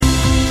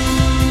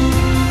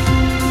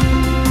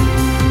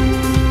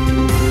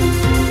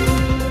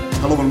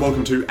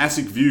welcome to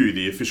ASIC View,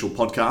 the official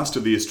podcast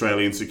of the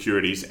Australian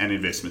Securities and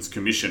Investments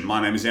Commission.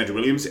 My name is Andrew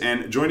Williams,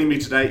 and joining me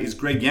today is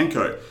Greg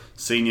Yanko,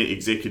 Senior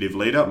Executive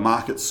Leader,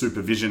 Market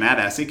Supervision at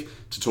ASIC,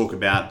 to talk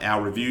about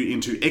our review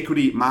into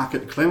equity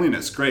market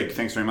cleanliness. Greg,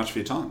 thanks very much for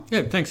your time.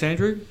 Yeah, thanks,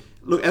 Andrew.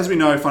 Look, as we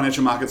know,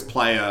 financial markets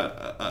play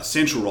a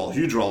central role,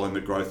 huge role in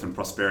the growth and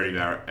prosperity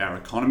of our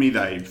economy.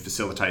 They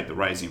facilitate the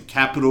raising of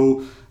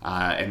capital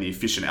and the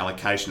efficient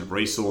allocation of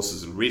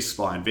resources and risks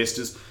by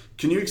investors.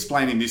 Can you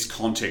explain in this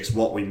context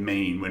what we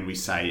mean when we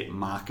say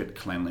market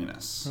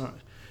cleanliness? Right.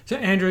 So,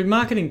 Andrew,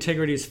 market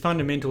integrity is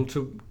fundamental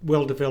to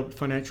well-developed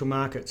financial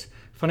markets.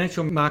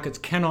 Financial markets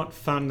cannot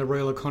fund the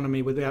real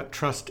economy without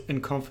trust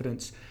and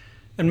confidence.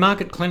 And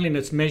market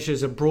cleanliness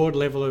measures a broad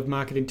level of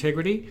market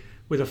integrity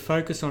with a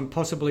focus on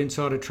possible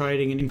insider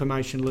trading and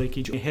information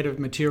leakage ahead of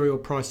material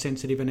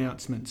price-sensitive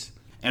announcements.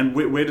 And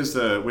where does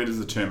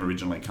the term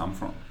originally come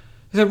from?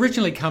 It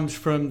originally comes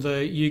from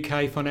the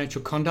UK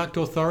Financial Conduct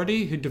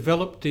Authority, who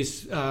developed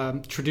this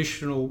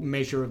traditional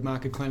measure of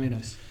market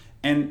cleanliness.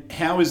 And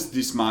how is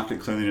this market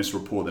cleanliness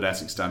report that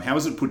ASIC's done, how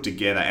is it put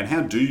together, and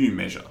how do you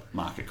measure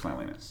market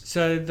cleanliness?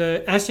 So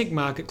the ASIC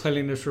Market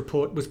Cleanliness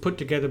Report was put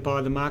together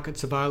by the Market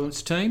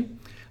Surveillance team,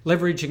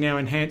 leveraging our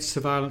enhanced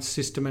surveillance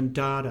system and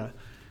data.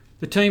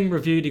 The team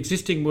reviewed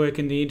existing work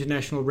in the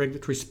international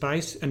regulatory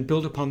space and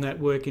built upon that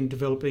work in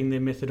developing their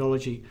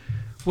methodology.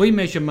 We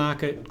measure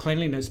market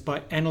cleanliness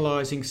by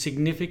analysing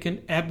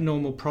significant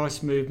abnormal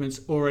price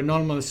movements or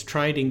anomalous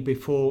trading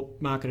before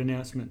market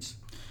announcements.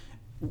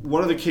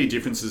 What are the key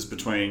differences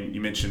between,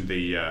 you mentioned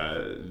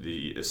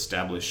the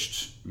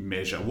established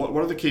measure, what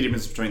are the key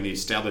differences between the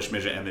established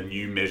measure and the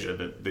new measure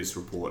that this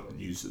report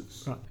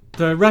uses? Right.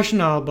 The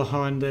rationale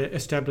behind the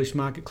established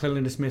market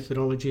cleanliness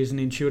methodology is an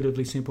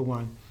intuitively simple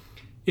one.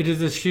 It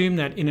is assumed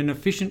that in an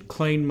efficient,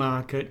 clean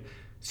market,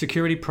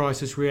 security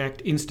prices react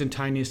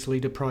instantaneously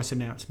to price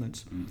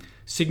announcements.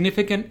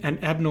 Significant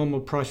and abnormal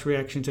price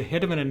reactions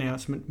ahead of an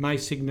announcement may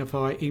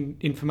signify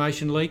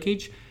information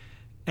leakage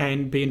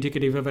and be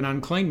indicative of an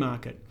unclean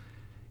market.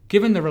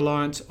 Given the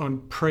reliance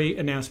on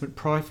pre-announcement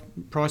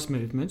price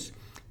movements,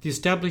 the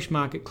established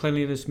market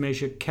cleanliness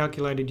measure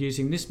calculated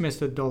using this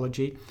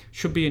methodology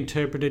should be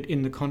interpreted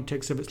in the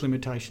context of its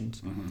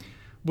limitations.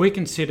 We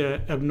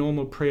consider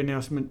abnormal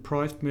pre-announcement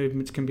price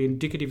movements can be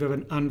indicative of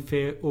an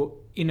unfair or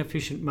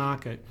inefficient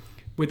market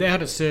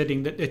without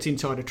asserting that it's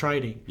insider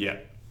trading. Yeah.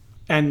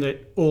 And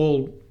that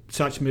all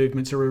such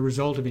movements are a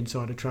result of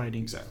insider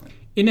trading. Exactly.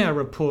 In our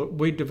report,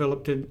 we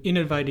developed an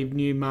innovative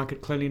new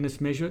market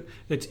cleanliness measure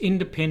that's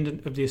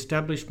independent of the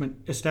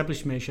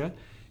established measure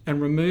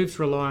and removes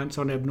reliance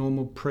on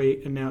abnormal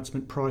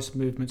pre-announcement price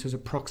movements as a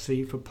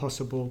proxy for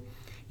possible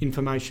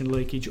information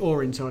leakage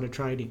or insider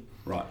trading.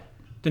 Right.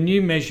 The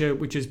new measure,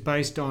 which is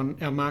based on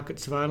our market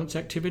surveillance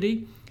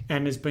activity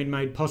and has been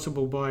made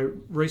possible by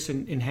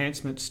recent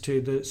enhancements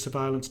to the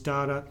surveillance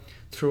data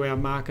through our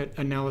market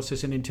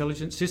analysis and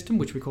intelligence system,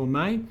 which we call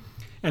MAI,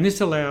 and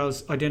this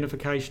allows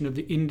identification of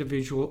the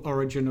individual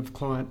origin of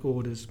client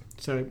orders.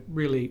 So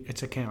really,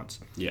 it's accounts.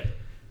 Yeah.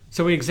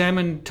 So we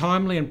examined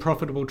timely and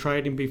profitable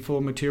trading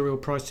before material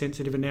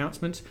price-sensitive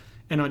announcements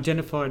and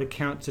identified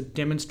accounts that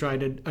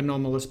demonstrated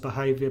anomalous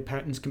behaviour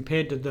patterns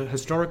compared to the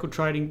historical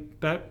trading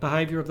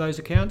behaviour of those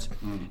accounts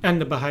and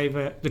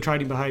the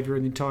trading behaviour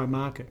in the entire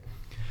market.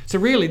 So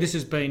really, this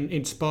has been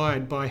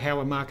inspired by how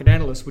a market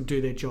analyst would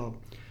do their job.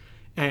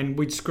 And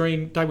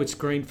they would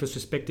screen for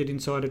suspected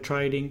insider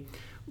trading,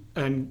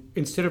 and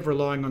instead of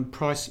relying on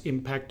price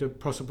impact of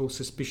possible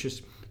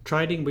suspicious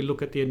trading, we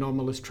look at the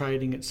anomalous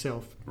trading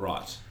itself.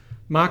 Right.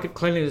 Market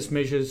cleanliness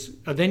measures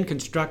are then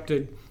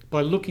constructed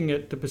by looking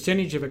at the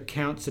percentage of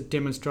accounts that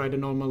demonstrate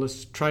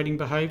anomalous trading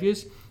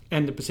behaviours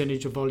and the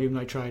percentage of volume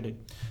they traded.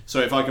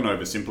 So if I can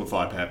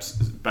oversimplify, perhaps,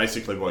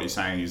 basically what you're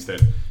saying is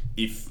that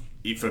if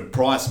a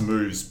price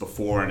moves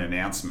before an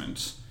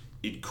announcement,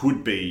 it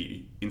could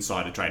be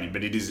insider trading,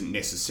 but it isn't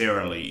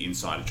necessarily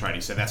insider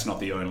trading. So that's not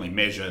the only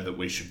measure that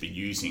we should be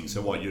using.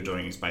 So what you're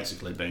doing is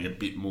basically being a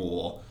bit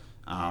more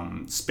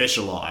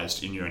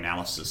specialised in your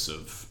analysis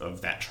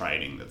of that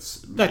trading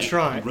that's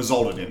right.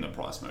 Resulted in the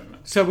price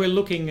movement. So we're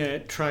looking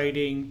at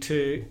trading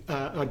to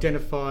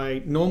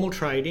identify normal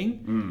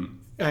trading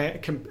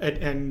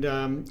and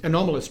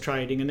anomalous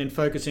trading, and then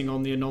focusing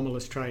on the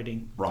anomalous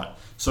trading. Right.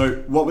 So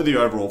what were the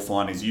overall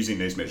findings using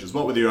these measures?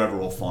 What were the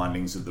overall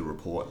findings of the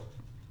report?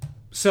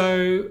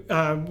 So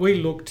we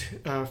looked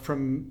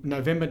from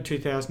November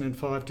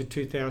 2005 to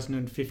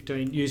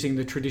 2015 using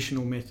the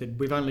traditional method.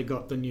 We've only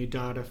got the new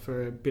data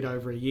for a bit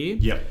over a year.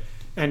 Yep.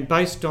 And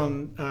based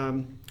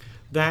on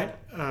that,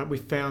 we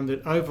found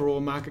that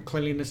overall market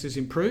cleanliness has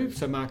improved,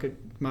 so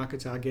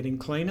markets are getting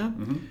cleaner.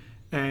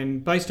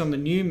 And based on the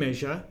new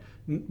measure,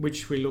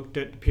 which we looked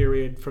at the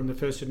period from the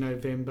 1st of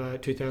November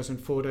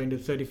 2014 to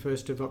the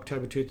 31st of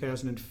October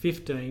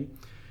 2015,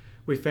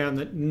 we found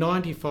that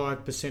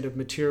 95% of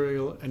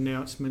material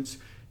announcements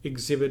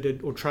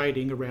exhibited, or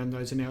trading around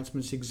those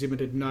announcements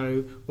exhibited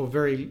no or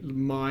very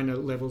minor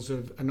levels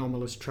of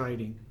anomalous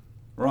trading.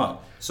 Right.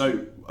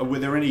 So were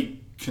there any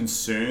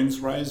concerns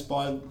raised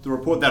by the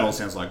report? That all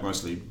sounds like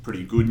mostly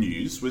pretty good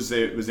news. Was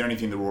there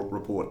anything the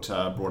report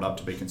brought up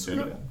to be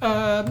concerned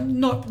about?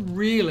 Not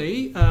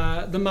really.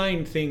 The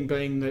main thing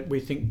being that we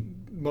think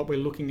what we're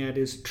looking at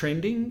is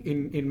trending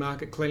in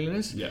market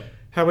cleanliness. Yeah.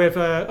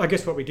 However, I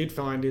guess what we did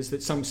find is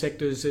that some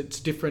sectors, it's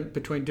different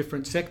between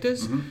different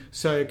sectors. Mm-hmm.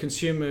 So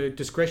consumer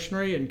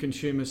discretionary and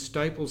consumer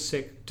staple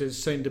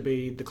sectors seem to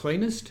be the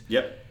cleanest.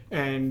 Yep.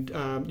 And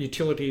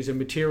utilities and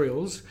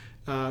materials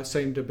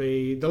seem to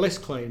be the less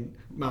clean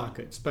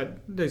markets, but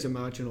these are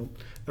marginal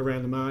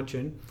around the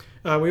margin.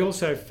 We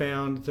also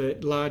found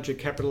that larger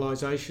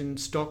capitalisation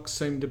stocks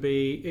seem to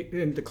be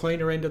in the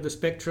cleaner end of the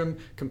spectrum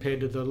compared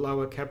to the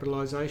lower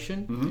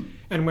capitalisation. Mm-hmm.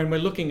 And when we're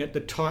looking at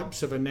the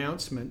types of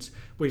announcements,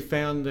 we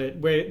found that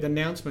where the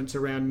announcements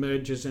around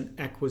mergers and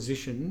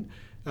acquisition,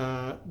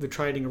 the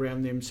trading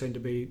around them seemed to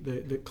be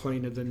the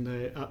cleaner than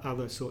the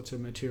other sorts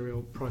of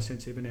material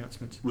price-sensitive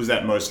announcements. Was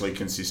that mostly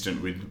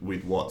consistent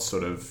with what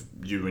sort of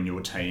you and your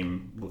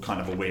team were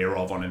kind of aware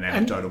of on an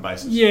anecdotal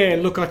basis? Yeah,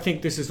 look, I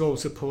think this is all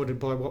supported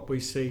by what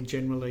we see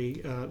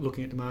generally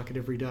looking at the market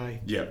every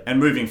day. Yeah, and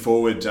moving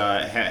forward,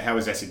 how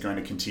is ASIC going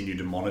to continue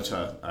to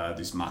monitor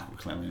this market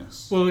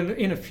cleanliness? Well,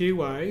 in a few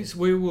ways,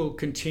 we will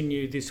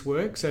continue this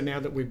work. So now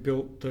that we've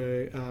built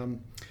the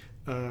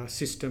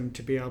system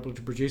to be able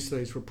to produce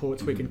these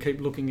reports, we can keep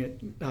looking at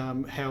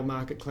how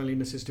market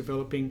cleanliness is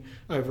developing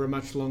over a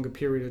much longer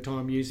period of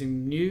time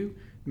using new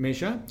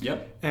measure.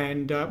 Yep.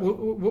 And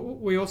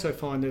we also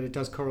find that it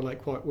does correlate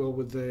quite well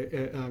with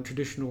the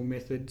traditional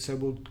method, so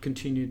we'll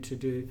continue to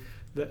do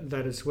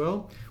that as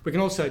well. We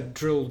can also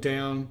drill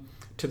down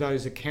to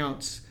those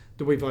accounts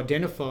that we've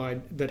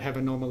identified that have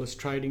anomalous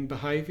trading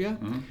behaviour,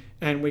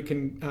 and we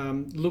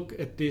can look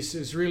at this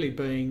as really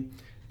being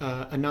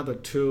another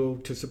tool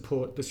to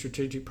support the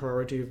strategic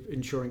priority of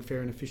ensuring fair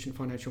and efficient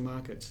financial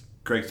markets.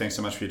 Greg, thanks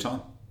so much for your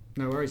time.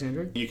 No worries,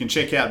 Andrew. You can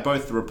check out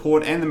both the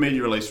report and the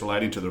media release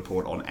relating to the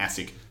report on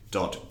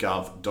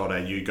asic.gov.au. Go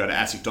to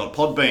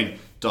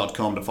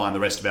asic.podbean.com to find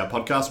the rest of our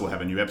podcast. We'll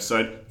have a new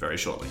episode very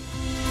shortly.